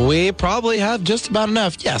 We probably have just about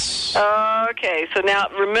enough, yes. Okay, so now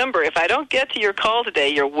remember, if I don't get to your call today,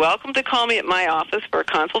 you're welcome to call me at my office for a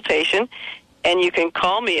consultation, and you can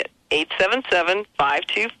call me at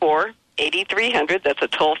 877-524-8300. That's a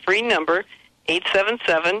toll-free number,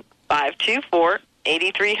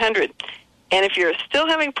 877-524-8300. And if you're still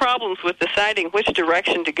having problems with deciding which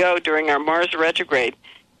direction to go during our Mars retrograde,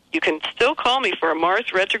 you can still call me for a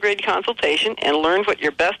Mars retrograde consultation and learn what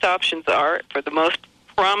your best options are for the most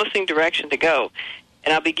promising direction to go.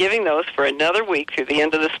 And I'll be giving those for another week through the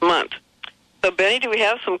end of this month. So, Benny, do we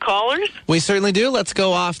have some callers? We certainly do. Let's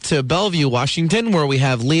go off to Bellevue, Washington, where we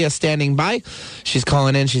have Leah standing by. She's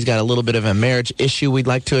calling in. She's got a little bit of a marriage issue we'd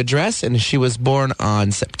like to address, and she was born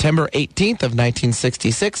on September 18th of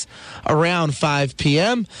 1966, around 5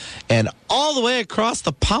 p.m., and all the way across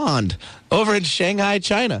the pond over in Shanghai,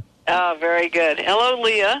 China. Oh, very good. Hello,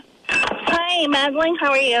 Leah. Hi, Madeline.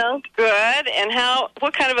 How are you? Good. And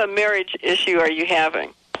what kind of a marriage issue are you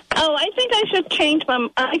having? Oh, I think I should change my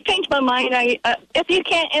mind. If you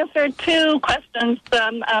can't answer two questions,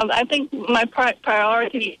 I think my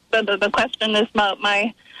priority, the question is about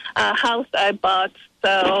my house I bought.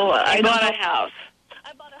 So you bought a house?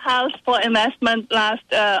 I bought a house for investment last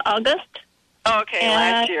August. Oh, okay,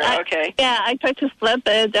 last year, okay. I tried to flip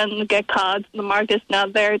it and get caught. The market's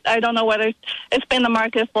not there. I don't know whether it's been the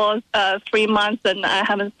market for 3 months and I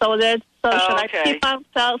haven't sold it. So should I keep on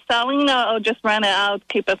selling or just rent it out,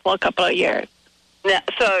 keep it for a couple of years? Now,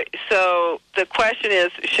 so the question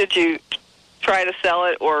is, should you try to sell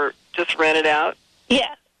it or just rent it out?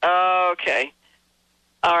 Yes. Okay.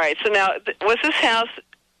 All right. So now, was this house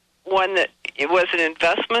one that it was an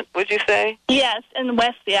investment, would you say? Yes, in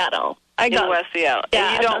West Seattle. In West Seattle.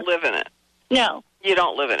 Yeah, and you don't live in it? No. You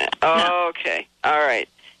don't live in it? Oh, okay. All right.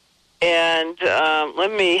 And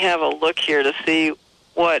let me have a look here to see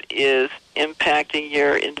what is impacting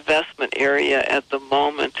your investment area at the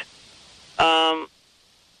moment. And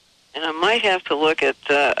I might have to look at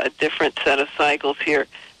a different set of cycles here.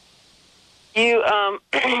 You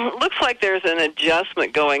looks like there's an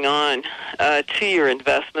adjustment going on to your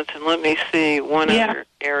investments. And let me see one other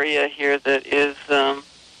area here that is...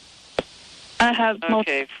 I have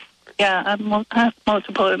I have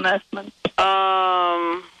multiple investments.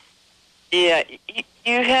 Yeah,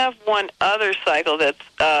 you have one other cycle that's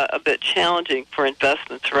a bit challenging for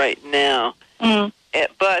investments right now.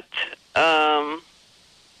 But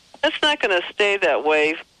that's not going to stay that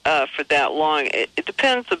way for that long. It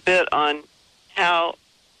depends a bit on how...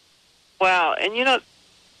 Wow, and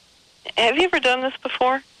have you ever done this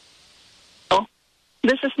before? No.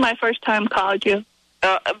 This is my first time calling you.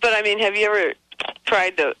 But I mean, have you ever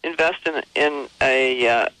tried to invest in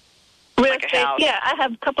a real estate? House? Yeah, I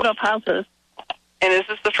have a couple of houses. And is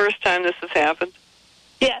this the first time this has happened?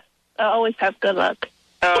 Yes, I always have good luck.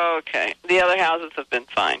 Okay, the other houses have been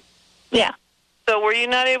fine. Yeah. So were you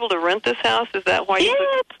not able to rent this house? Is that why?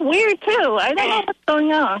 It's weird too. I don't know what's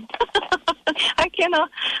going on. I cannot.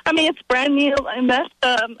 I mean, it's brand new. Invest,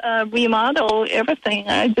 remodel, everything.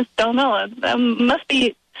 I just don't know. It must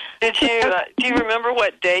be. Did you? Do you remember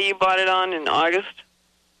what day you bought it on in August?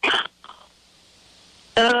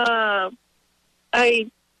 No,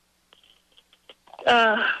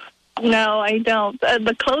 I don't.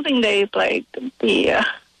 The closing day is like the.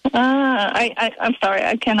 I'm sorry,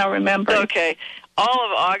 I cannot remember. Okay, all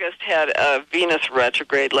of August had a Venus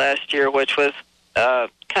retrograde last year, which was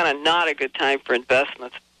kind of not a good time for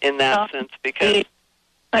investments in that sense because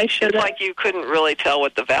it's like you couldn't really tell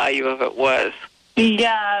what the value of it was.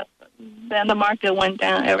 Yeah, then the market went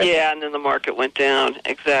down. Everything. Yeah, and then the market went down.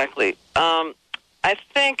 Exactly. I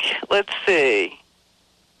think, let's see.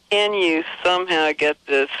 can you somehow get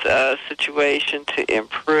this situation to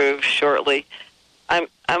improve shortly? I'm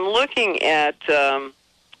looking at to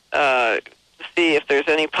see if there's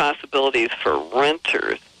any possibilities for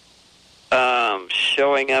renters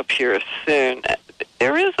showing up here soon.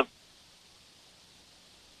 There is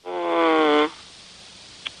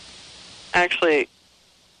actually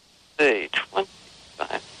the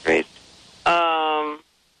 25 grades.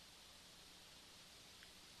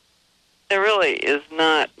 There really is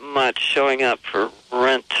not much showing up for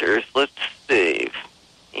renters. Let's see.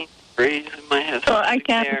 So I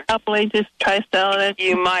can't probably just try sell it.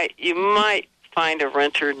 You might find a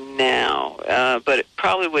renter now, but it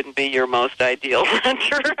probably wouldn't be your most ideal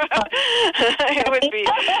renter.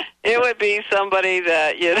 it would be somebody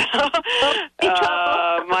that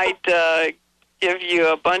might give you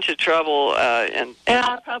a bunch of trouble, and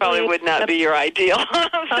probably would not be your ideal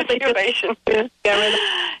situation.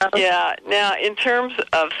 Yeah. Now, in terms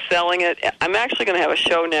of selling it, I'm actually going to have a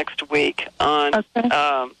show next week on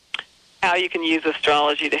how you can use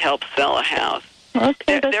astrology to help sell a house.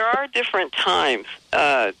 Okay. There are different times,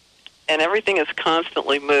 and everything is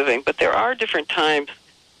constantly moving, but there are different times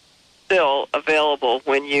still available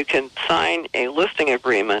when you can sign a listing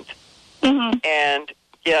agreement and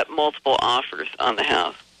get multiple offers on the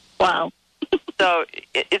house. Wow. So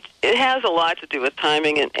it has a lot to do with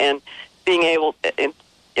timing and being able,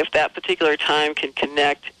 if that particular time can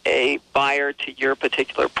connect a buyer to your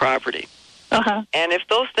particular property. And if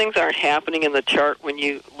those things aren't happening in the chart when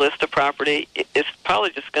you list a property, it's probably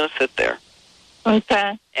just going to sit there.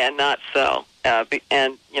 Okay. And not sell. And,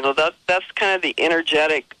 that's kind of the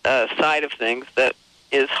energetic side of things that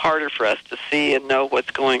is harder for us to see and know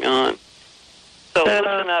what's going on. So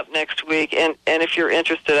listen up next week. And if you're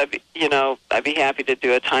interested, I'd be happy to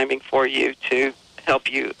do a timing for you to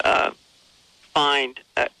help you find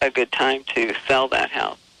a good time to sell that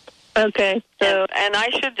house. Okay. So and I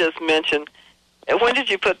should just mention, when did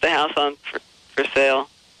you put the house on for sale?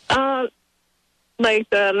 Like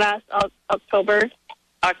the last October.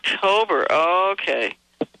 October. Okay.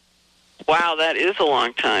 Wow, that is a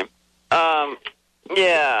long time.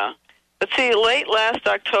 Yeah. Let's see, late last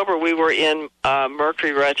October we were in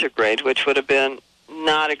Mercury retrograde, which would have been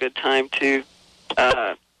not a good time to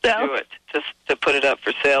do it, to put it up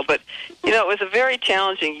for sale. But, it was a very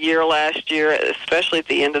challenging year last year, especially at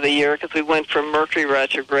the end of the year, because we went from Mercury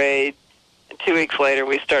retrograde, and 2 weeks later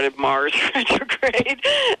we started Mars retrograde.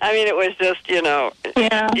 I mean, it was just, it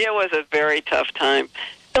was a very tough time.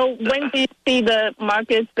 So when do you see the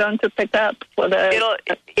market's going to pick up for the...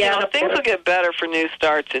 things will get better for new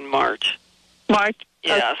starts in March. March?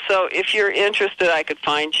 Yeah, okay. So if you're interested, I could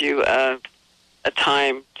find you a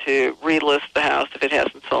time to relist the house if it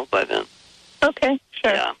hasn't sold by then. Okay,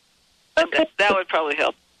 sure. Yeah. Okay. That would probably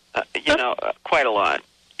help, quite a lot.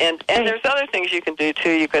 And there's other things you can do,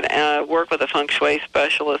 too. You could work with a feng shui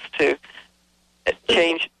specialist to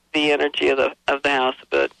change the energy of the house a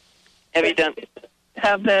bit. Have you done...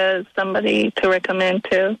 Have somebody to recommend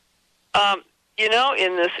to?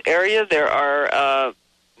 In this area there are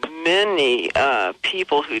many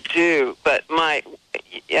people who do, but and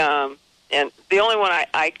the only one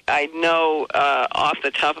I know off the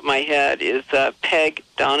top of my head is Peg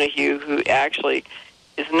Donahue, who actually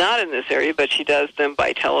is not in this area, but she does them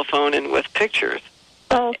by telephone and with pictures.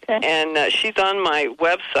 Oh, okay. And she's on my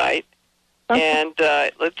website. Okay. And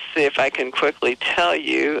let's see if I can quickly tell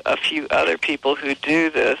you a few other people who do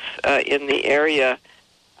this in the area.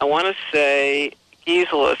 I want to say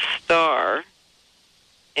Gisela Starr,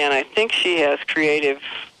 and I think she has Creative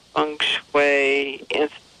Feng Shui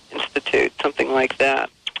Institute, something like that.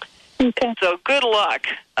 Okay. So good luck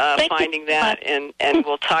finding that, and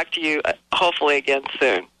we'll talk to you hopefully again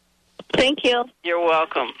soon. Thank you. You're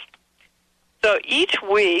welcome. So each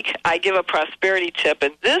week, I give a prosperity tip,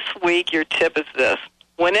 and this week your tip is this.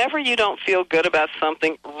 Whenever you don't feel good about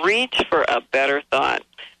something, reach for a better thought.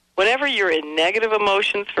 Whenever you're in negative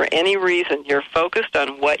emotions for any reason, you're focused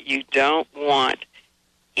on what you don't want.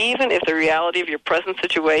 Even if the reality of your present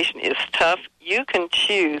situation is tough, you can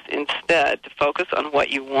choose instead to focus on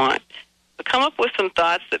what you want. So come up with some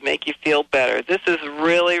thoughts that make you feel better. This is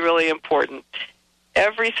really, really important.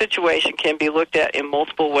 Every situation can be looked at in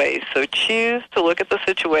multiple ways, so choose to look at the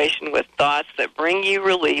situation with thoughts that bring you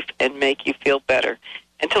relief and make you feel better.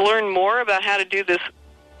 And to learn more about how to do this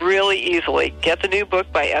really easily, get the new book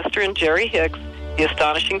by Esther and Jerry Hicks, The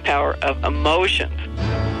Astonishing Power of Emotions.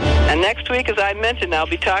 And next week, as I mentioned, I'll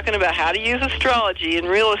be talking about how to use astrology in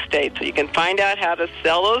real estate so you can find out how to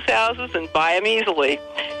sell those houses and buy them easily.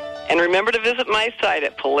 And remember to visit my site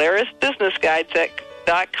at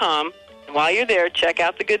PolarisBusinessGuides.com. And while you're there, check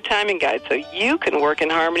out the Good Timing Guide so you can work in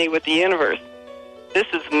harmony with the universe. This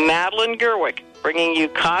is Madeline Gerwick, bringing you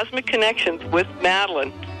Cosmic Connections with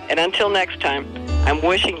Madeline. And until next time, I'm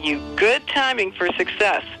wishing you good timing for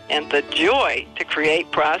success and the joy to create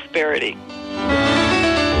prosperity.